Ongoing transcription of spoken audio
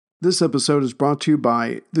This episode is brought to you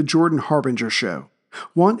by The Jordan Harbinger Show.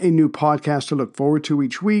 Want a new podcast to look forward to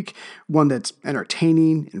each week? One that's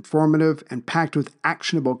entertaining, informative, and packed with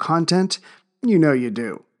actionable content? You know you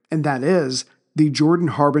do. And that is The Jordan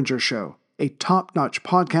Harbinger Show, a top-notch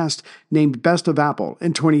podcast named Best of Apple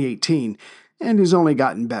in 2018, and has only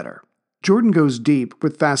gotten better. Jordan goes deep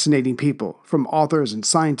with fascinating people, from authors and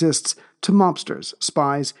scientists to mobsters,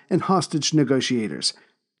 spies, and hostage negotiators.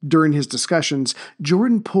 During his discussions,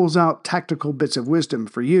 Jordan pulls out tactical bits of wisdom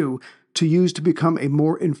for you to use to become a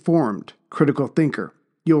more informed, critical thinker.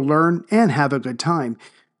 You'll learn and have a good time.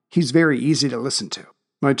 He's very easy to listen to.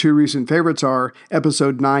 My two recent favorites are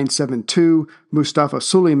Episode 972, Mustafa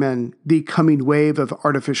Suleyman, The Coming Wave of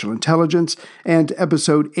Artificial Intelligence, and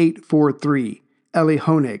Episode 843, Elie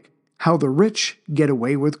Honig, How the Rich Get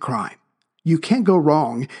Away with Crime. You can't go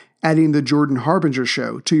wrong adding The Jordan Harbinger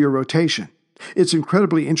Show to your rotation. It's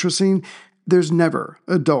incredibly interesting. There's never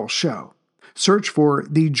a dull show. Search for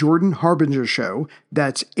The Jordan Harbinger Show,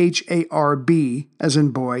 that's Harb as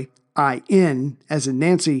in boy, IN as in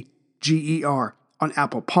Nancy, GER, on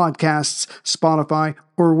Apple Podcasts, Spotify,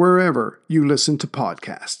 or wherever you listen to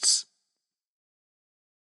podcasts.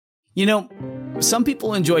 You know, some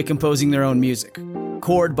people enjoy composing their own music,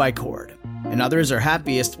 chord by chord, and others are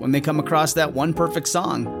happiest when they come across that one perfect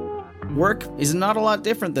song. Work is not a lot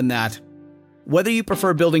different than that. Whether you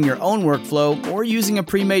prefer building your own workflow or using a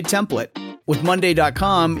pre-made template, with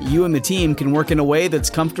Monday.com, you and the team can work in a way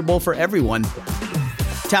that's comfortable for everyone.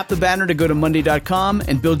 Tap the banner to go to Monday.com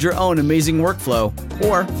and build your own amazing workflow,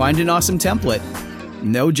 or find an awesome template.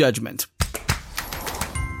 No judgment.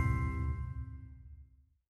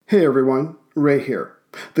 Hey everyone, Ray here.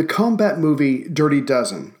 The combat movie Dirty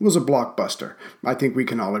Dozen was a blockbuster, I think we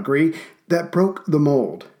can all agree, that broke the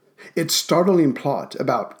mold. Its startling plot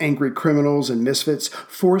about angry criminals and misfits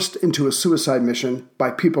forced into a suicide mission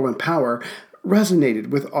by people in power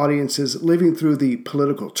resonated with audiences living through the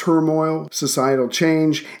political turmoil, societal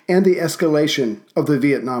change, and the escalation of the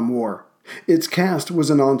Vietnam War. Its cast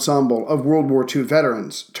was an ensemble of World War II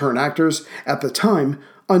veterans turned actors, at the time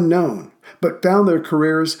unknown, but found their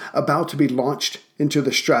careers about to be launched into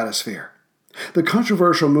the stratosphere. The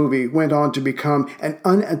controversial movie went on to become an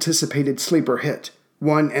unanticipated sleeper hit,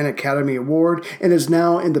 won an Academy Award, and is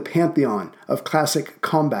now in the pantheon of classic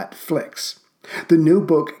combat flicks. The new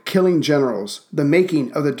book, Killing Generals, The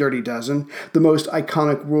Making of the Dirty Dozen, the most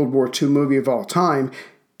iconic World War II movie of all time,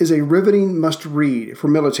 is a riveting must-read for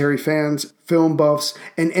military fans, film buffs,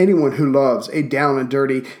 and anyone who loves a down and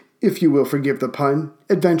dirty, if you will forgive the pun,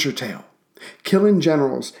 adventure tale. Killing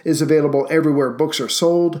Generals is available everywhere books are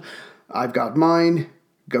sold. I've got mine.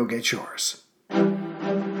 Go get yours.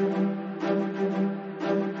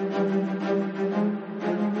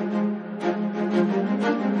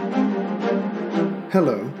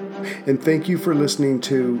 Hello, and thank you for listening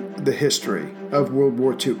to The History of World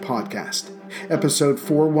War II podcast, episode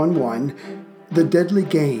 411, The Deadly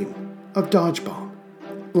Game of Dodgeball.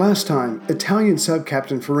 Last time, Italian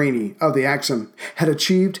sub-captain Farini of the Axum had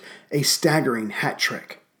achieved a staggering hat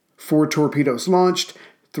trick. 4 torpedoes launched,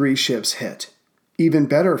 3 ships hit. Even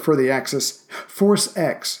better for the Axis, Force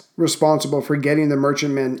X, responsible for getting the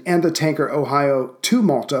merchantman and the tanker Ohio to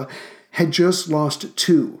Malta, had just lost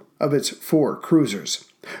 2 of its 4 cruisers,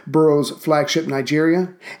 Burroughs' flagship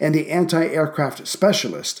Nigeria and the anti-aircraft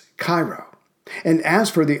specialist Cairo. And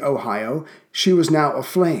as for the Ohio, she was now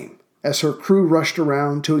aflame as her crew rushed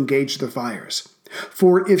around to engage the fires.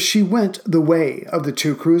 For if she went the way of the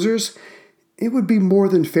 2 cruisers, it would be more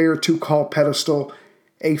than fair to call Pedestal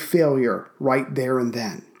a failure right there and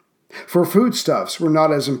then. For foodstuffs were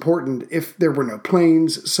not as important if there were no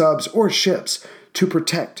planes, subs, or ships to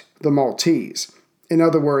protect the Maltese. In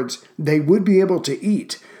other words, they would be able to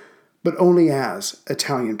eat, but only as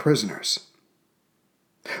Italian prisoners.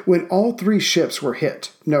 When all 3 ships were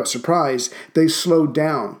hit, no surprise, they slowed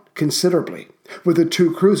down considerably, with the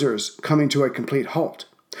 2 cruisers coming to a complete halt,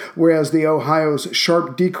 whereas the Ohio's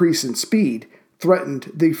sharp decrease in speed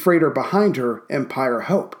threatened the freighter behind her, Empire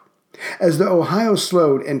Hope. As the Ohio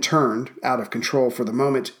slowed and turned, out of control for the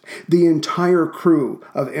moment, the entire crew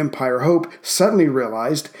of Empire Hope suddenly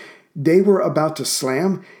realized they were about to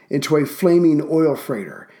slam into a flaming oil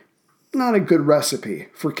freighter. Not a good recipe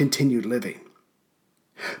for continued living.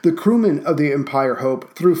 The crewmen of the Empire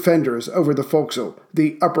Hope threw fenders over the forecastle,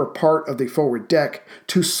 the upper part of the forward deck,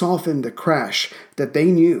 to soften the crash that they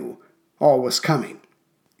knew all was coming.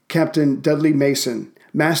 Captain Dudley Mason,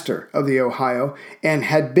 master of the Ohio, and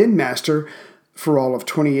had been master for all of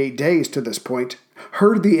 28 days to this point,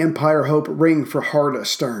 heard the Empire Hope ring for hard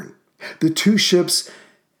astern. The 2 ships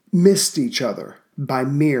missed each other by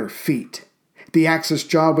mere feet. The Axis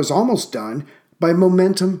job was almost done by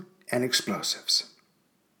momentum and explosives.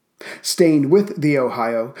 Staying with the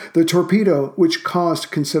Ohio, the torpedo, which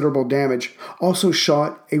caused considerable damage, also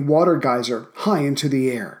shot a water geyser high into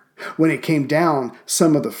the air. When it came down,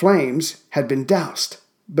 some of the flames had been doused,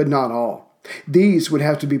 but not all. These would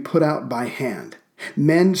have to be put out by hand.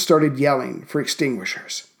 Men started yelling for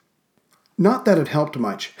extinguishers. Not that it helped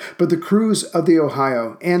much, but the crews of the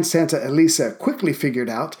Ohio and Santa Elisa quickly figured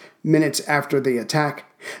out, minutes after the attack,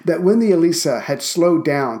 that when the Elisa had slowed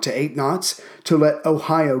down to 8 knots to let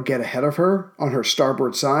Ohio get ahead of her on her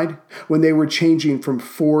starboard side, when they were changing from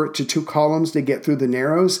 4 to 2 columns to get through the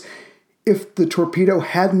Narrows, if the torpedo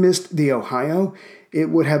had missed the Ohio, it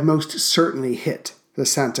would have most certainly hit the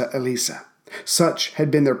Santa Elisa. Such had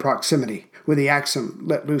been their proximity when the Axum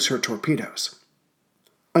let loose her torpedoes.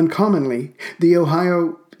 Uncommonly, the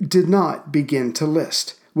Ohio did not begin to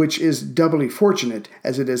list, which is doubly fortunate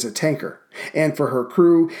as it is a tanker, and for her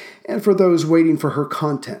crew and for those waiting for her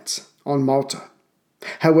contents on Malta.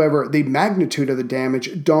 However, the magnitude of the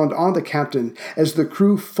damage dawned on the captain as the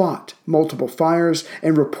crew fought multiple fires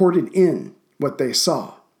and reported in what they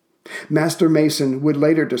saw. Master Mason would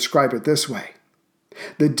later describe it this way.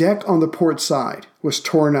 The deck on the port side was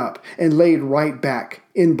torn up and laid right back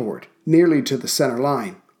inboard, nearly to the center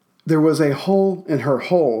line. There was a hole in her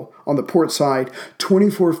hull on the port side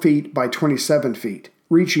 24 feet by 27 feet,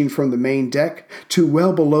 reaching from the main deck to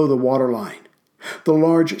well below the waterline. The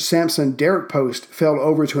large Samson derrick post fell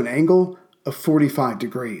over to an angle of 45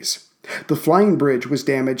 degrees. The flying bridge was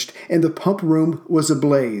damaged and the pump room was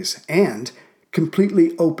ablaze and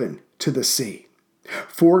completely open to the sea.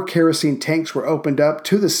 4 kerosene tanks were opened up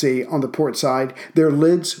to the sea on the port side. Their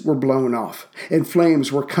lids were blown off, and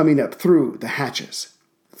flames were coming up through the hatches.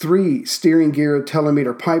 3 steering gear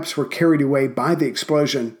telemeter pipes were carried away by the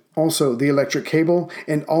explosion, also the electric cable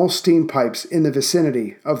and all steam pipes in the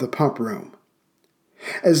vicinity of the pump room.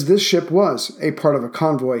 As this ship was a part of a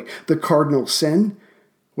convoy, the cardinal sin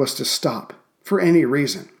was to stop for any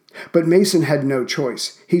reason. But Mason had no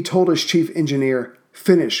choice. He told his chief engineer,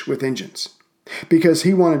 "Finish with engines," because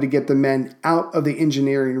he wanted to get the men out of the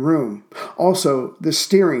engineering room. Also, the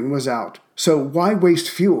steering was out, so why waste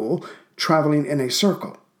fuel traveling in a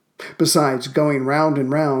circle? Besides, going round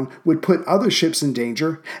and round would put other ships in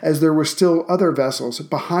danger, as there were still other vessels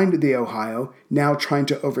behind the Ohio now trying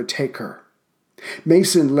to overtake her.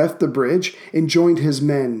 Mason left the bridge and joined his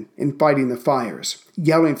men in fighting the fires,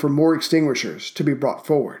 yelling for more extinguishers to be brought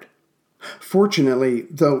forward. Fortunately,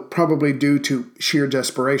 though probably due to sheer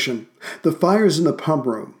desperation, the fires in the pump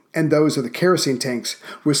room and those of the kerosene tanks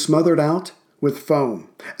were smothered out with foam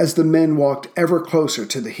as the men walked ever closer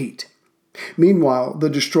to the heat. Meanwhile, the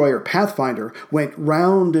destroyer Pathfinder went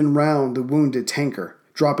round and round the wounded tanker,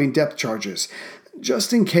 dropping depth charges,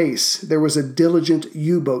 just in case there was a diligent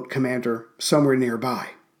U-boat commander somewhere nearby.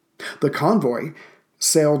 The convoy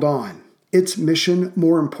sailed on, its mission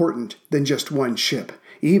more important than just one ship,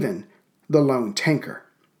 even the lone tanker.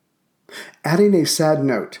 Adding a sad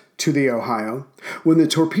note to the Ohio, when the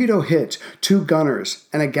torpedo hit, 2 gunners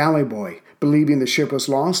and a galley boy, believing the ship was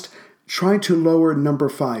lost, tried to lower number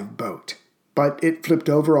 5 boat. But it flipped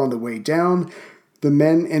over on the way down. The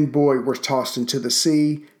men and boy were tossed into the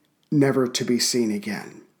sea, never to be seen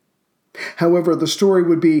again. However, the story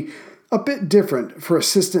would be a bit different for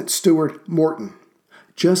Assistant Steward Morton.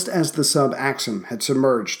 Just as the sub Axum had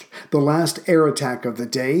submerged, the last air attack of the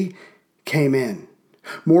day came in.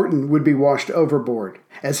 Morton would be washed overboard,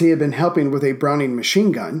 as he had been helping with a Browning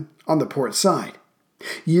machine gun on the port side.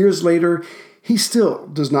 Years later, he still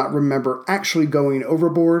does not remember actually going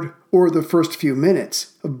overboard or the first few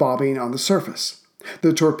minutes of bobbing on the surface.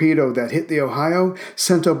 The torpedo that hit the Ohio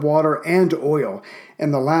sent up water and oil,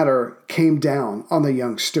 and the latter came down on the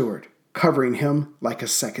young steward, covering him like a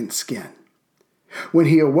second skin. When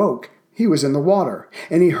he awoke, he was in the water,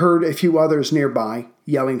 and he heard a few others nearby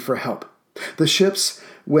yelling for help. The ships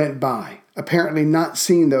went by, apparently not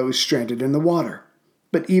seeing those stranded in the water.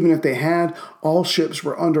 But even if they had, all ships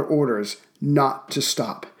were under orders not to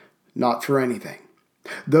stop, not for anything.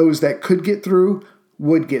 Those that could get through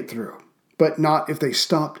would get through, but not if they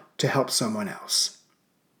stopped to help someone else.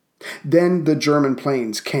 Then the German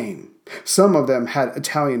planes came. Some of them had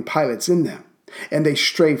Italian pilots in them, and they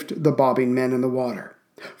strafed the bobbing men in the water.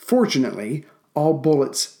 Fortunately, all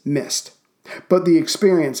bullets missed. But the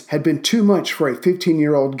experience had been too much for a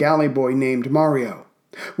 15-year-old galley boy named Mario.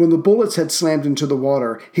 When the bullets had slammed into the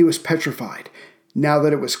water, he was petrified. Now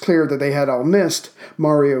that it was clear that they had all missed,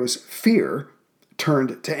 Mario's fear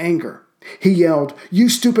turned to anger. He yelled, "You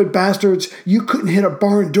stupid bastards! You couldn't hit a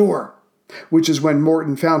barn door!" which is when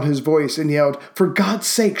Morton found his voice and yelled, "For God's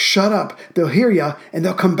sake, shut up! They'll hear ya, and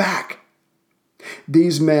they'll come back."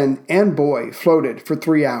 These men and boy floated for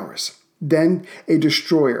 3 hours. Then a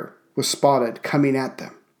destroyer was spotted coming at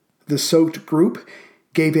them. The soaked group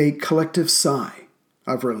gave a collective sigh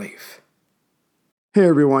of relief. Hey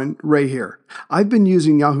everyone, Ray here. I've been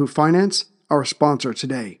using Yahoo Finance, our sponsor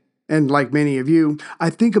today. And like many of you, I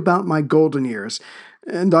think about my golden years,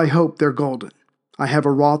 and I hope they're golden. I have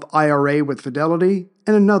a Roth IRA with Fidelity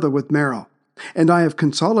and another with Merrill, and I have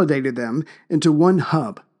consolidated them into one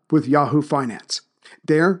hub with Yahoo Finance.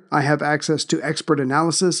 There, I have access to expert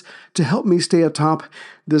analysis to help me stay atop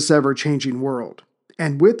this ever-changing world.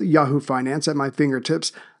 And with Yahoo Finance at my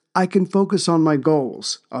fingertips, I can focus on my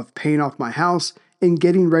goals of paying off my house and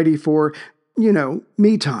getting ready for,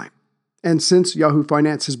 me time. And since Yahoo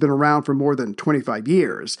Finance has been around for more than 25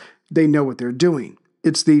 years, they know what they're doing.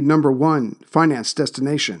 It's the #1 finance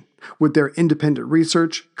destination, with their independent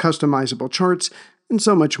research, customizable charts, and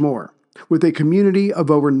so much more. With a community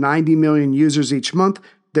of over 90 million users each month,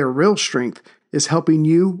 their real strength is helping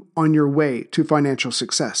you on your way to financial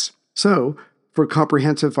success. So, for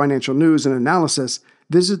comprehensive financial news and analysis,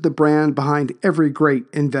 visit the brand behind every great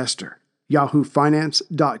investor,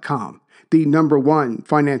 yahoofinance.com, the #1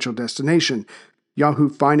 financial destination,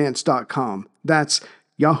 yahoofinance.com. That's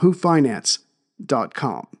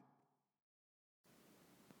yahoofinance.com.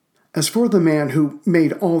 As for the man who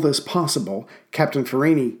made all this possible, Captain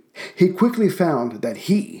Farini, he quickly found that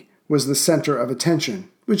he was the center of attention,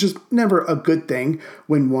 which is never a good thing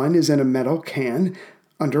when one is in a metal can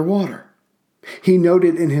underwater. He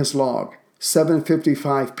noted in his log,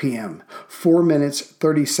 7:55 p.m., 4 minutes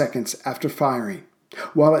 30 seconds after firing.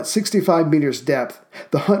 While at 65 meters depth,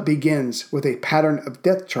 the hunt begins with a pattern of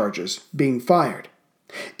depth charges being fired.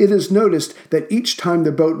 It is noticed that each time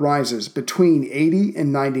the boat rises between 80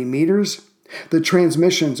 and 90 meters, the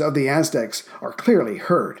transmissions of the Aztecs are clearly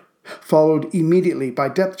heard, followed immediately by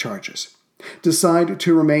depth charges. Decide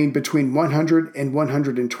to remain between 100 and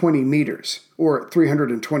 120 meters, or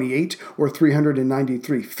 328 or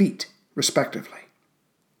 393 feet, respectively.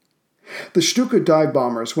 The Stuka dive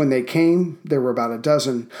bombers, when they came, there were about a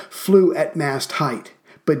dozen, flew at mast height,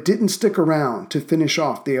 but didn't stick around to finish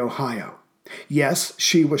off the Ohio. Yes,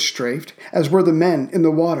 she was strafed, as were the men in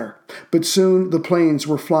the water, but soon the planes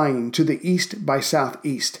were flying to the east by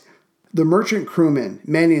southeast. The merchant crewmen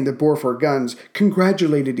manning the Bofors guns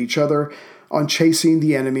congratulated each other on chasing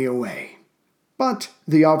the enemy away. But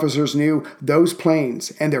the officers knew those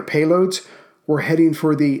planes and their payloads were heading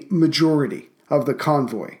for the majority of the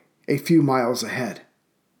convoy a few miles ahead.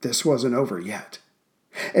 This wasn't over yet.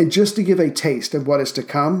 And just to give a taste of what is to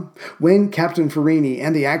come, when Captain Farini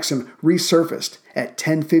and the Axum resurfaced at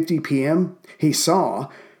 10:50 p.m., he saw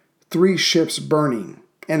 3 ships burning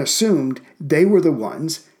and assumed they were the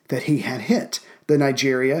ones that he had hit, the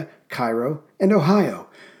Nigeria, Cairo, and Ohio.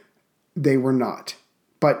 They were not,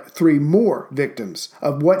 but 3 more victims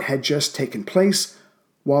of what had just taken place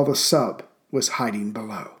while the sub was hiding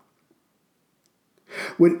below.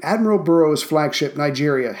 When Admiral Burroughs' flagship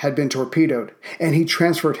Nigeria had been torpedoed, and he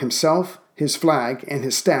transferred himself, his flag, and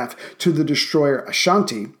his staff to the destroyer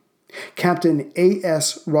Ashanti, Captain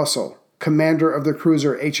A.S. Russell, commander of the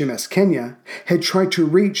cruiser HMS Kenya, had tried to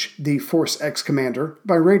reach the Force X commander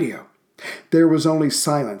by radio. There was only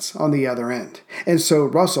silence on the other end, and so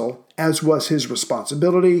Russell, as was his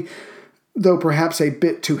responsibility, though perhaps a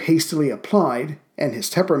bit too hastily applied, and his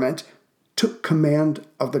temperament, took command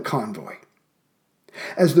of the convoy.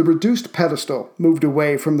 As the reduced pedestal moved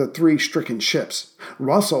away from the 3 stricken ships,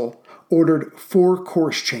 Russell ordered 4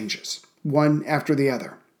 course changes, one after the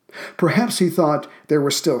other. Perhaps he thought there were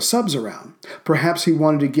still subs around. Perhaps he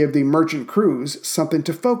wanted to give the merchant crews something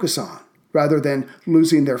to focus on, rather than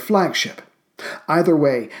losing their flagship. Either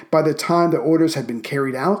way, by the time the orders had been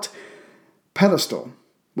carried out, pedestal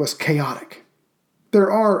was chaotic. There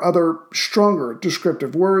are other, stronger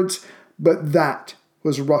descriptive words, but that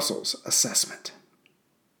was Russell's assessment.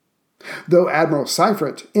 Though Admiral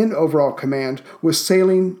Seifert, in overall command, was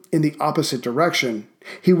sailing in the opposite direction,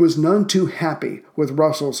 he was none too happy with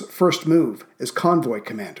Russell's first move as convoy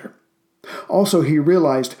commander. Also, he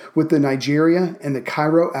realized with the Nigeria and the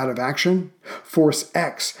Cairo out of action, Force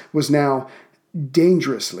X was now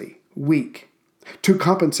dangerously weak. To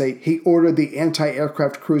compensate, he ordered the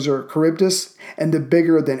anti-aircraft cruiser Charybdis and the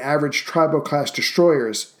bigger-than-average tribal-class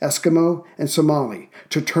destroyers Eskimo and Somali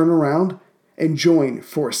to turn around and join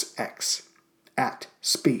Force X at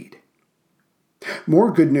speed.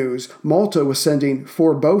 More good news, Malta was sending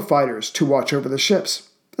 4 bow fighters to watch over the ships,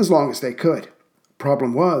 as long as they could.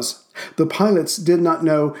 Problem was, the pilots did not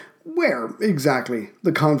know where exactly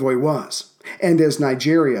the convoy was. And as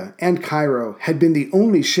Nigeria and Cairo had been the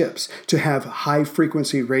only ships to have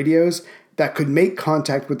high-frequency radios that could make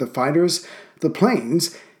contact with the fighters, the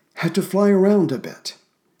planes had to fly around a bit.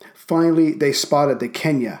 Finally, they spotted the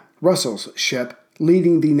Kenya, Russell's ship,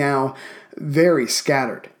 leading the now very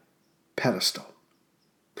scattered Pedestal.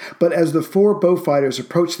 But as the 4 Beaufighters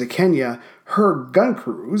approached the Kenya, her gun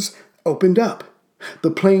crews opened up.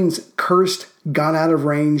 The planes cursed, got out of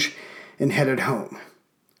range, and headed home.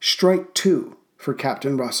 Strike 2 for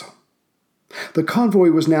Captain Russell. The convoy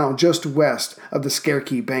was now just west of the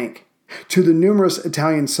Scherchi Bank. To the numerous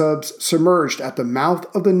Italian subs submerged at the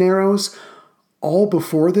mouth of the Narrows, all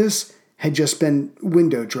before this had just been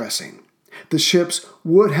window dressing. The ships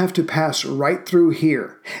would have to pass right through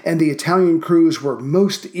here, and the Italian crews were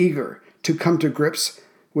most eager to come to grips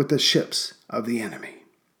with the ships of the enemy.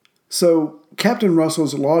 So, Captain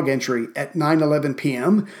Russell's log entry at 9:11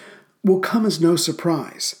 p.m. will come as no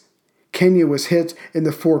surprise. Kenya was hit in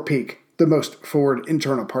the forepeak, the most forward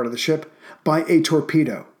internal part of the ship, by a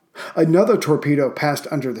torpedo. Another torpedo passed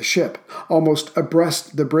under the ship, almost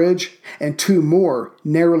abreast the bridge, and 2 more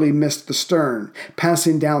narrowly missed the stern,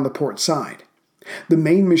 passing down the port side. The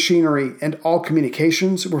main machinery and all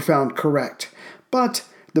communications were found correct, but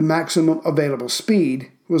the maximum available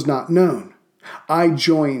speed was not known. I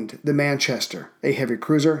joined the Manchester, a heavy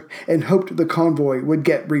cruiser, and hoped the convoy would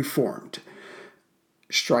get reformed.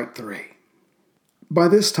 Strike 3. By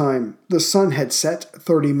this time, the sun had set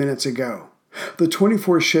 30 minutes ago. The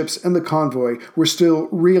 24 ships and the convoy were still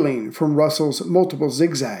reeling from Russell's multiple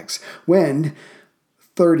zigzags when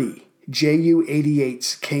 30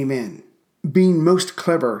 Ju-88s came in. Being most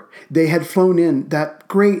clever, they had flown in that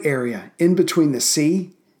gray area in between the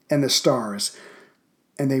sea and the stars,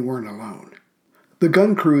 and they weren't alone. The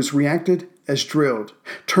gun crews reacted as drilled,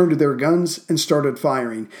 turned their guns, and started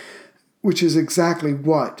firing, which is exactly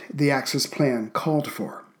what the Axis plan called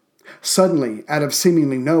for. Suddenly, out of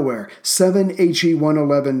seemingly nowhere, 7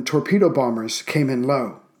 HE-111 torpedo bombers came in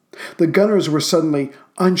low. The gunners were suddenly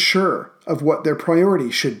unsure of what their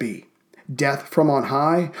priority should be: death from on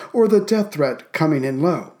high or the death threat coming in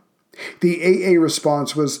low. The AA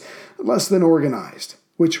response was less than organized,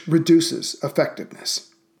 which reduces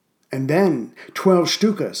effectiveness. And then 12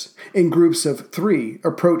 Stukas in groups of 3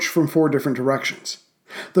 approached from 4 different directions.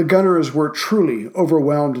 The gunners were truly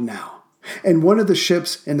overwhelmed now, and one of the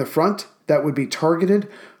ships in the front that would be targeted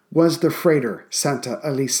was the freighter Santa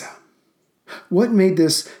Elisa. What made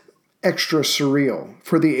this extra surreal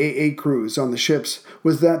for the AA crews on the ships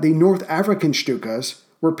was that the North African Stukas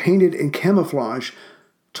were painted in camouflage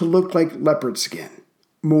to look like leopard skin.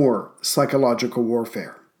 More psychological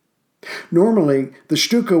warfare. Normally, the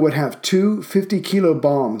Stuka would have 2 50-kilo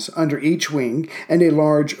bombs under each wing and a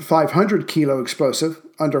large 500-kilo explosive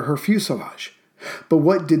under her fuselage. But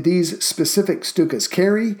what did these specific Stukas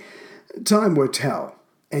carry? Time would tell,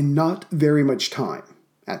 and not very much time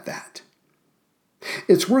at that.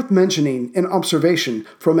 It's worth mentioning an observation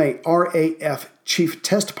from a RAF chief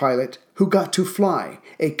test pilot who got to fly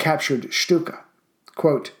a captured Stuka.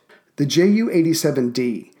 Quote, "The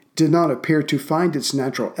Ju-87D did not appear to find its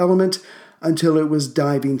natural element until it was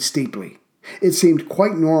diving steeply. It seemed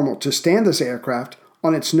quite normal to stand this aircraft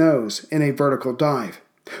on its nose in a vertical dive,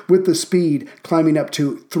 with the speed climbing up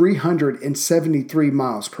to 373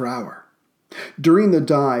 miles per hour. During the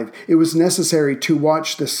dive, it was necessary to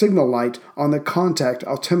watch the signal light on the contact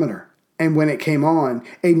altimeter, and when it came on,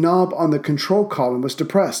 a knob on the control column was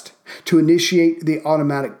depressed to initiate the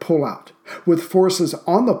automatic pullout, with forces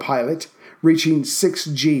on the pilot reaching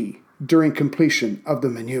 6G during completion of the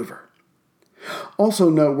maneuver. Also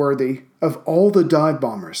noteworthy, of all the dive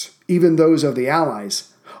bombers, even those of the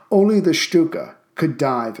Allies, only the Stuka could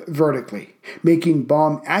dive vertically, making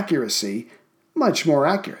bomb accuracy much more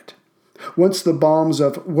accurate. Once the bombs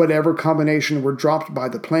of whatever combination were dropped by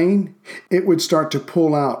the plane, it would start to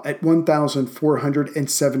pull out at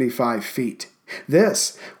 1,475 feet.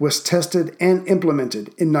 This was tested and implemented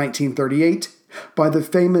in 1938 by the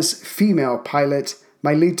famous female pilot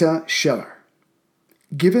Mylita Schiller.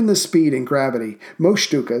 Given the speed and gravity, most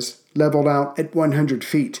Stukas leveled out at 100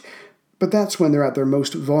 feet, but that's when they're at their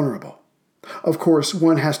most vulnerable. Of course,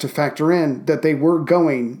 one has to factor in that they were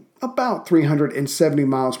going about 370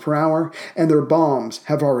 miles per hour, and their bombs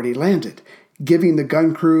have already landed, giving the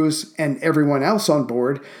gun crews and everyone else on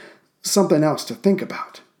board something else to think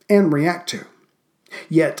about and react to.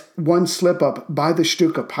 Yet, one slip-up by the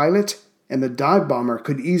Stuka pilot, and the dive bomber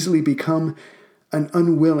could easily become an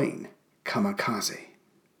unwilling kamikaze.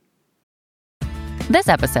 This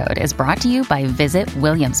episode is brought to you by Visit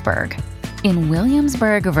Williamsburg. In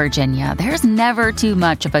Williamsburg, Virginia, there's never too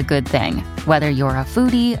much of a good thing. Whether you're a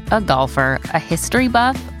foodie, a golfer, a history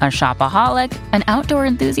buff, a shopaholic, an outdoor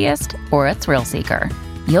enthusiast, or a thrill seeker,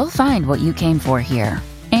 you'll find what you came for here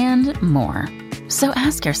and more. So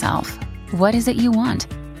ask yourself, what is it you want?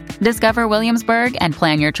 Discover Williamsburg and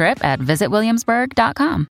plan your trip at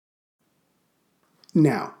visitwilliamsburg.com.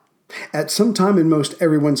 Now, at some time in most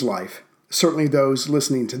everyone's life, certainly those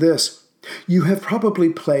listening to this, you have probably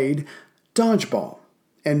played dodgeball,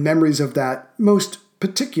 and memories of that most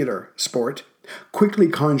particular sport quickly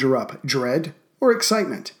conjure up dread or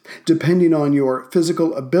excitement, depending on your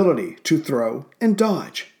physical ability to throw and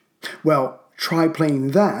dodge. Well, try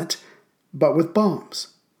playing that, but with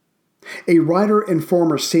bombs. A writer and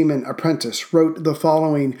former seaman apprentice wrote the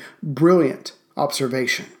following brilliant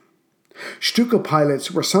observation. Stuka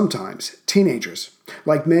pilots were sometimes teenagers,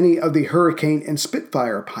 like many of the Hurricane and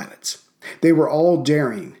Spitfire pilots. They were all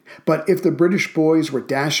daring, but if the British boys were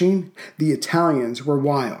dashing, the Italians were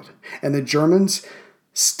wild, and the Germans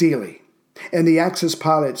steely. And the Axis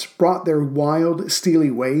pilots brought their wild,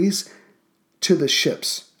 steely ways to the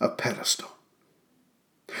ships of pedestal.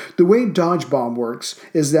 The way dodge bomb works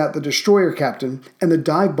is that the destroyer captain and the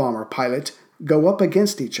dive bomber pilot go up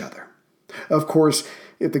against each other. Of course,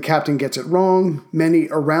 if the captain gets it wrong, many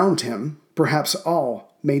around him, perhaps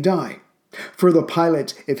all, may die. For the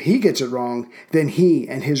pilot, if he gets it wrong, then he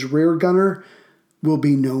and his rear gunner will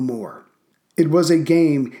be no more. It was a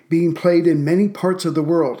game being played in many parts of the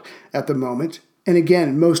world at the moment, and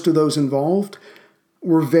again, most of those involved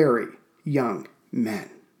were very young men.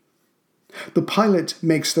 The pilot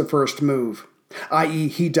makes the first move, i.e.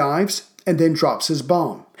 he dives and then drops his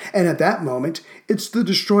bomb, and at that moment, it's the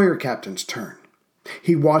destroyer captain's turn.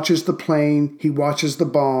 He watches the plane, he watches the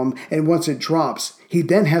bomb, and once it drops, he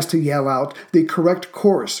then has to yell out the correct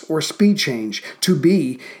course or speed change to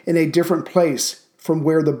be in a different place from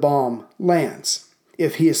where the bomb lands.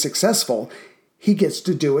 If he is successful, he gets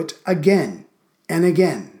to do it again and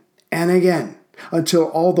again and again until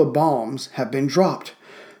all the bombs have been dropped.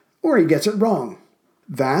 Or he gets it wrong.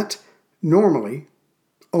 That, normally,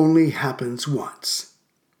 only happens once.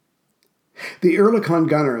 The Oerlikon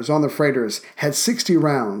gunners on the freighters had 60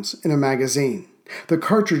 rounds in a magazine. The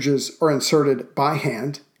cartridges are inserted by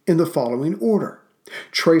hand in the following order: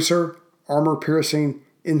 tracer, armor-piercing,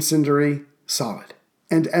 incendiary, solid.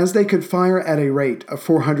 And as they could fire at a rate of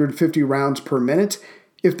 450 rounds per minute,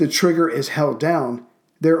 if the trigger is held down,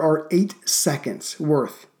 there are 8 seconds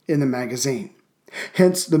worth in the magazine.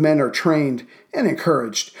 Hence, the men are trained and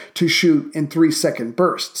encouraged to shoot in 3-second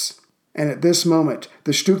bursts. And at this moment,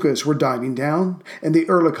 the Stukas were diving down, and the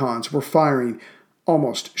Oerlikons were firing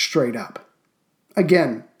almost straight up.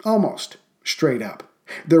 Again, almost straight up.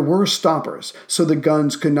 There were stoppers, so the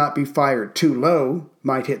guns could not be fired too low,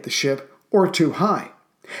 might hit the ship, or too high.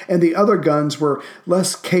 And the other guns were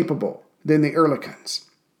less capable than the Oerlikons.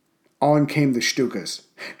 On came the Stukas,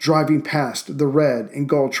 driving past the red and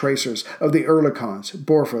gold tracers of the Oerlikons,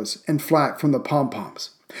 Borfas, and flak from the pom-poms.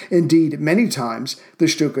 Indeed, many times the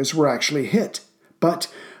Stukas were actually hit, but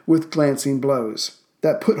with glancing blows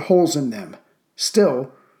that put holes in them.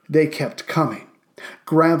 Still, they kept coming.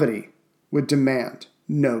 Gravity would demand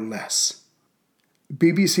no less.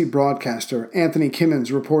 BBC broadcaster Anthony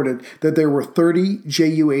Kimmins reported that there were 30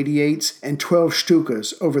 Ju-88s and 12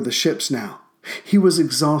 Stukas over the ships now. He was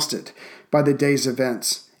exhausted by the day's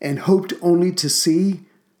events and hoped only to see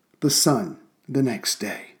the sun the next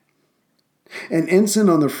day. An ensign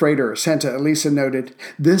on the freighter Santa Elisa noted,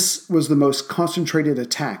 "This was the most concentrated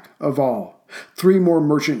attack of all. 3 more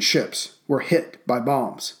merchant ships were hit by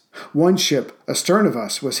bombs. One ship astern of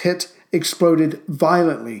us was hit, exploded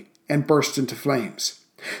violently, and burst into flames.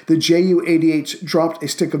 The Ju-88s dropped a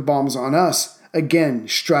stick of bombs on us, again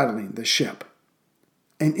straddling the ship."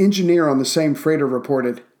 An engineer on the same freighter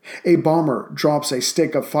reported, "A bomber drops a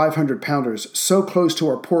stick of 500-pounders so close to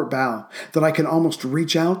our port bow that I can almost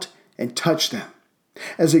reach out and touch them.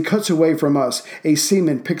 As he cuts away from us, a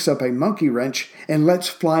seaman picks up a monkey wrench and lets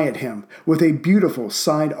fly at him with a beautiful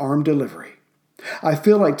sidearm delivery. I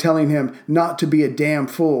feel like telling him not to be a damn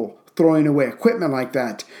fool throwing away equipment like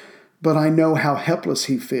that, but I know how helpless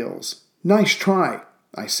he feels. Nice try,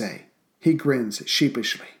 I say." He grins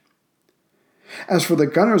sheepishly. As for the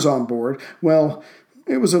gunners on board, well,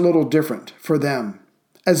 it was a little different for them.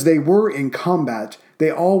 As they were in combat, they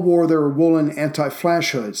all wore their woolen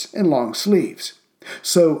anti-flash hoods and long sleeves.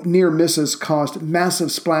 So near misses caused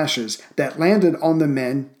massive splashes that landed on the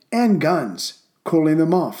men and guns, cooling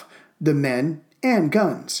them off, the men and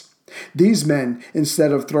guns. These men,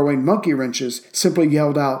 instead of throwing monkey wrenches, simply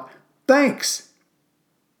yelled out, "Thanks!"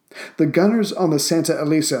 The gunners on the Santa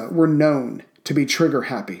Elisa were known to be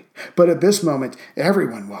trigger-happy, but at this moment,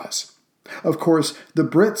 everyone was. Of course, the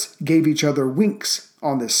Brits gave each other winks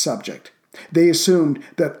on this subject. They assumed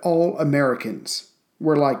that all Americans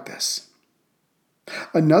were like this.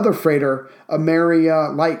 Another freighter,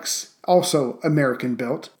 Ameria Lykes, also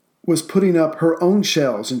American-built, was putting up her own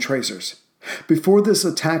shells and tracers. Before this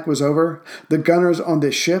attack was over, the gunners on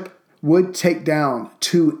this ship would take down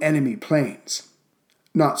 2 enemy planes.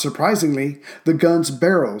 Not surprisingly, the gun's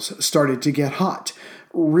barrels started to get hot,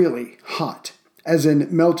 really hot, as in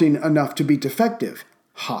melting enough to be defective,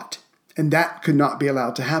 hot, and that could not be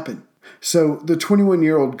allowed to happen. So the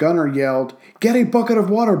 21-year-old gunner yelled, "Get a bucket of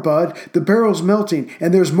water, bud, the barrel's melting,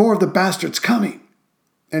 and there's more of the bastards coming."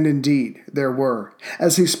 And indeed, there were.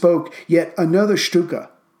 As he spoke, yet another Stuka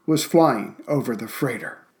was flying over the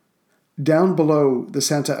freighter. Down below the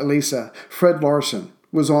Santa Elisa, Fred Larsen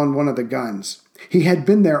was on one of the guns. He had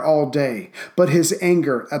been there all day, but his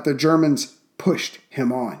anger at the Germans pushed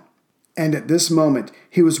him on. And at this moment,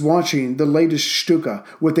 he was watching the latest Stuka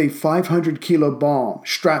with a 500-kilo bomb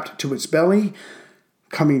strapped to its belly,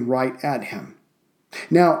 coming right at him.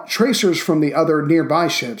 Now, tracers from the other nearby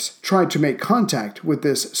ships tried to make contact with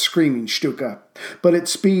this screaming Stuka, but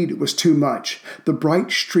its speed was too much. The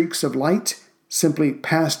bright streaks of light simply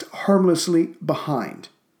passed harmlessly behind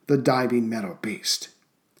the diving metal beast.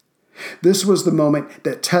 This was the moment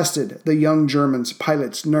that tested the young German's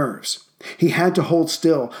pilot's nerves. He had to hold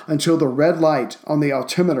still until the red light on the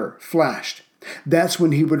altimeter flashed. That's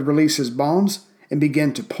when he would release his bombs and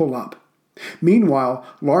begin to pull up. Meanwhile,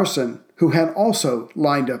 Larsen, who had also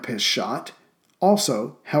lined up his shot,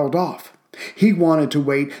 also held off. He wanted to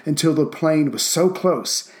wait until the plane was so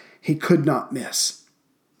close he could not miss.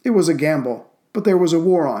 It was a gamble, but there was a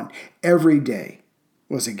war on. Every day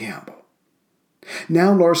was a gamble.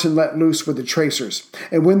 Now Larsen let loose with the tracers,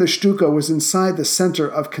 and when the Stuka was inside the center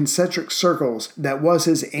of concentric circles that was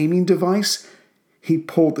his aiming device, he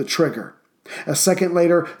pulled the trigger. A second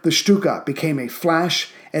later, the Stuka became a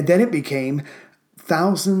flash, and then it became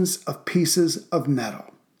thousands of pieces of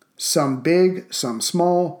metal, some big, some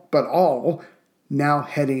small, but all now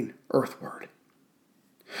heading earthward.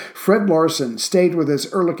 Fred Larsen stayed with his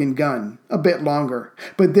Ehrlichen gun a bit longer,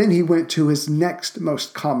 but then he went to his next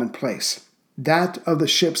most common place, that of the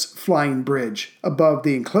ship's flying bridge, above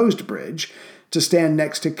the enclosed bridge, to stand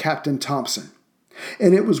next to Captain Thompson.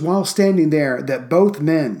 And it was while standing there that both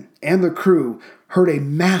men and the crew heard a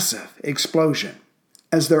massive explosion.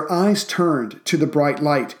 As their eyes turned to the bright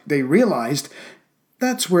light, they realized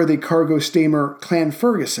that's where the cargo steamer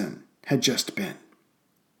Clanferguson had just been.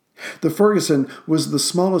 The Ferguson was the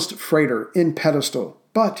smallest freighter in Pedestal,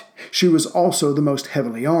 but she was also the most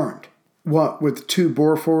heavily armed. What with 2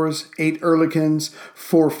 Bofors, 8 Ehrlichens,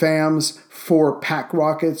 4 FAMs, 4 pack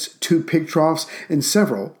rockets, 2 pig troughs, and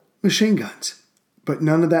several machine guns. But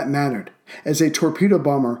none of that mattered, as a torpedo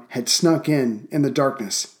bomber had snuck in the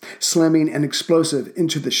darkness, slamming an explosive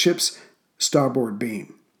into the ship's starboard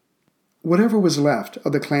beam. Whatever was left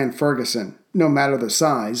of the Clanferguson, no matter the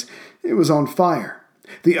size, it was on fire.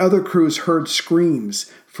 The other crews heard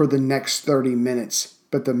screams for the next 30 minutes,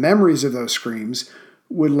 but the memories of those screams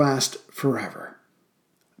would last forever.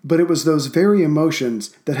 But it was those very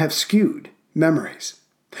emotions that have skewed memories.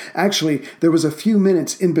 Actually, there was a few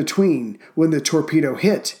minutes in between when the torpedo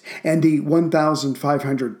hit and the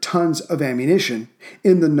 1,500 tons of ammunition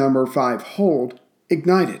in the number 5 hold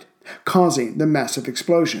ignited, causing the massive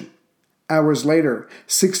explosion. Hours later,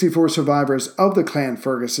 64 survivors of the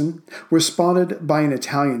Clanferguson were spotted by an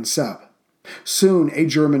Italian sub. Soon, a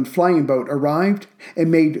German flying boat arrived and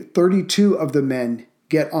made 32 of the men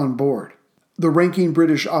get on board. The ranking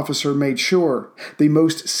British officer made sure the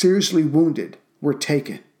most seriously wounded were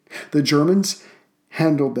taken. The Germans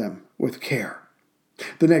handled them with care.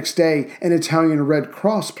 The next day, an Italian Red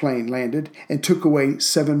Cross plane landed and took away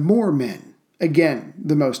 7 more men, again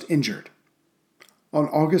the most injured. On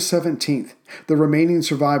August 17th, the remaining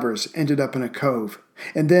survivors ended up in a cove,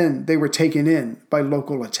 and then they were taken in by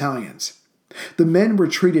local Italians. The men were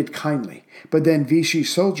treated kindly, but then Vichy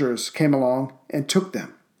soldiers came along and took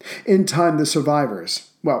them. In time, the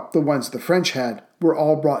survivors, well, the ones the French had, were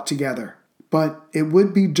all brought together. But it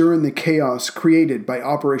would be during the chaos created by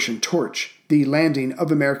Operation Torch, the landing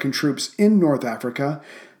of American troops in North Africa,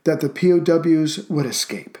 that the POWs would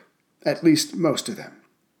escape, at least most of them.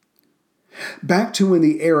 Back to when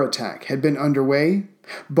the air attack had been underway,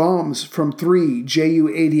 bombs from 3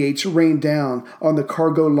 Ju-88s rained down on the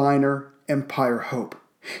cargo liner Empire Hope.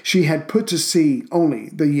 She had put to sea only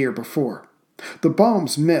the year before. The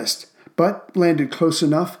bombs missed, but landed close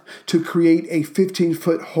enough to create a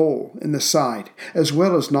 15-foot hole in the side, as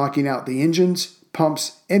well as knocking out the engines,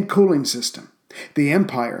 pumps, and cooling system. The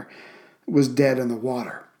Empire was dead in the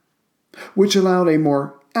water, which allowed a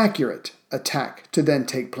more accurate attack to then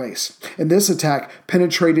take place. And this attack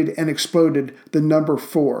penetrated and exploded the number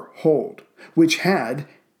 4 hold, which had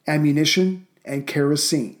ammunition and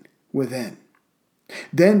kerosene within.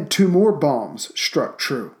 Then 2 more bombs struck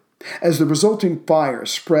true. As the resulting fire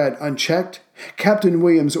spread unchecked, Captain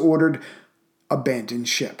Williams ordered, "Abandon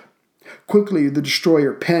ship." Quickly, the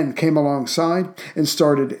destroyer Penn came alongside and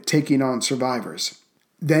started taking on survivors.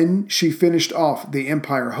 Then she finished off the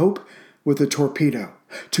Empire Hope with a torpedo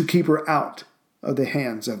to keep her out of the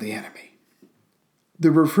hands of the enemy.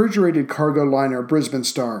 The refrigerated cargo liner Brisbane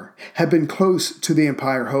Star had been close to the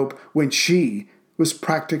Empire Hope when she was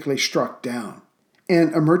practically struck down.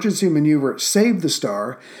 An emergency maneuver saved the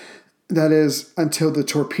Star, that is, until the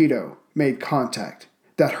torpedo made contact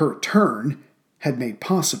that her turn had made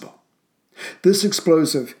possible. This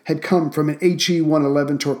explosive had come from an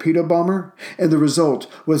HE-111 torpedo bomber, and the result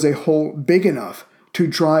was a hole big enough to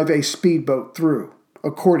drive a speedboat through,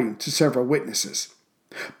 according to several witnesses.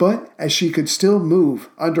 But as she could still move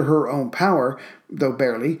under her own power, though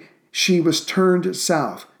barely, she was turned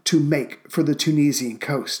south to make for the Tunisian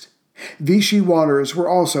coast. Vichy waters were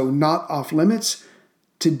also not off limits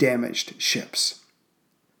to damaged ships.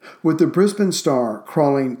 With the Brisbane Star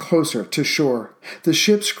crawling closer to shore, the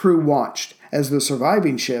ship's crew watched as the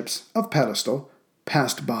surviving ships of Pedestal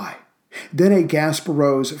passed by. Then a gasp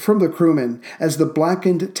rose from the crewmen as the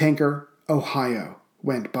blackened tanker Ohio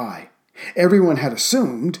went by. Everyone had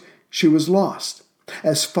assumed she was lost,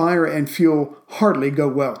 as fire and fuel hardly go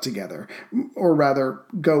well together, or rather,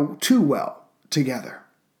 go too well together.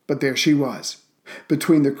 But there she was.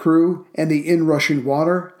 Between the crew and the inrushing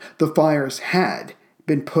water, the fires had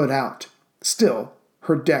been put out. Still,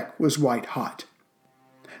 her deck was white hot.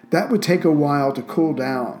 That would take a while to cool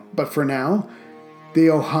down, but for now, the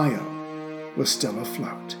Ohio was still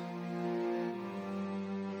afloat.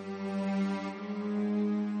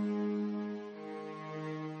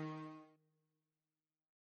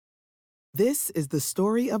 This is the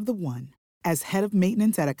story of the one. As head of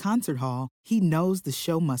maintenance at a concert hall, he knows the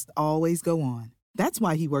show must always go on. That's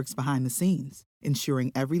why he works behind the scenes,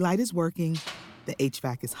 ensuring every light is working, the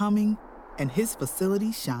HVAC is humming, and his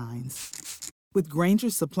facility shines. With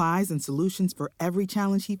Grainger's supplies and solutions for every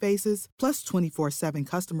challenge he faces, plus 24/7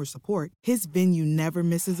 customer support, his venue never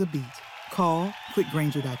misses a beat. Call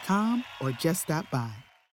quickgrainger.com or just stop by.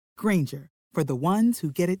 Grainger, for the ones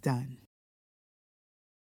who get it done.